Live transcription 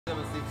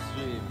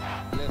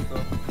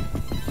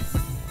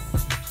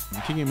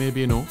Kingy,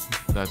 maybe you know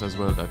that as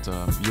well, that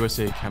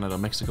USA, Canada,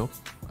 Mexico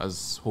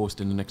as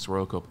hosting the next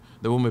World Cup.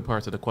 They won't be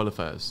part of the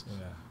qualifiers.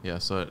 Yeah,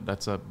 so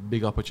that's a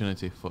big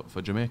opportunity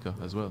for Jamaica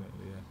as well.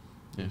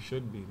 Yeah. We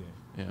should be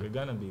there. Yeah. We're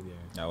gonna be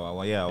there. I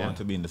want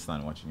to be in the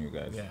stand watching you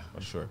guys. Yeah.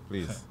 For sure.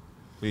 Please.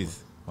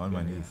 Please. On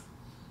my knees.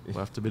 We'll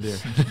have to be there.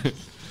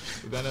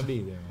 We're gonna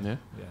be there, man.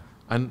 Yeah.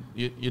 And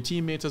your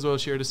teammates as well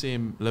share the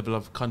same level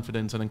of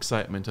confidence and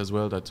excitement as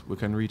well, that we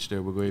can reach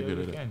there. We're going good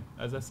at it.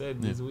 As I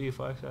said, this we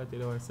far shot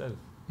it ourselves,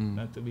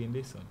 not to be in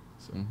this one.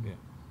 So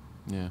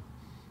yeah,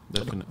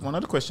 definitely. One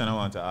other question I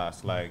want to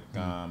ask, like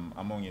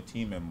among your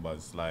team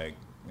members, like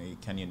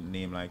can you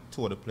name like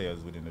 2 other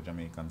players within the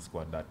Jamaican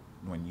squad that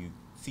when you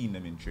seen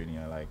them in training,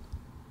 you're like,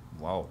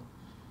 wow,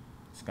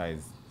 this guy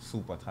is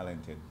super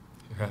talented?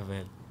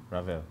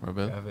 Ravel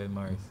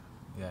Morris.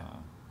 Yeah.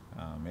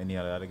 Any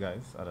other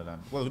guys other than,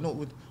 well,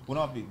 we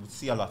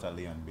see a lot of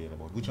Leon Bailey,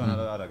 but which one of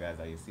the other guys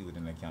that you see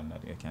within the camp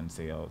that you can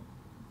say, oh,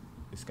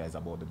 this guy's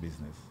about the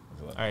business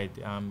as well? All right,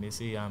 you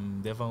see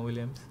Devon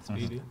Williams,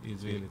 Speedy,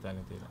 he's really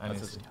talented,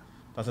 honestly.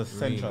 That's a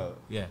central.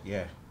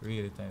 Really,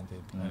 really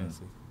talented,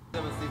 honestly.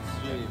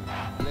 763,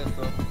 left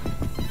up.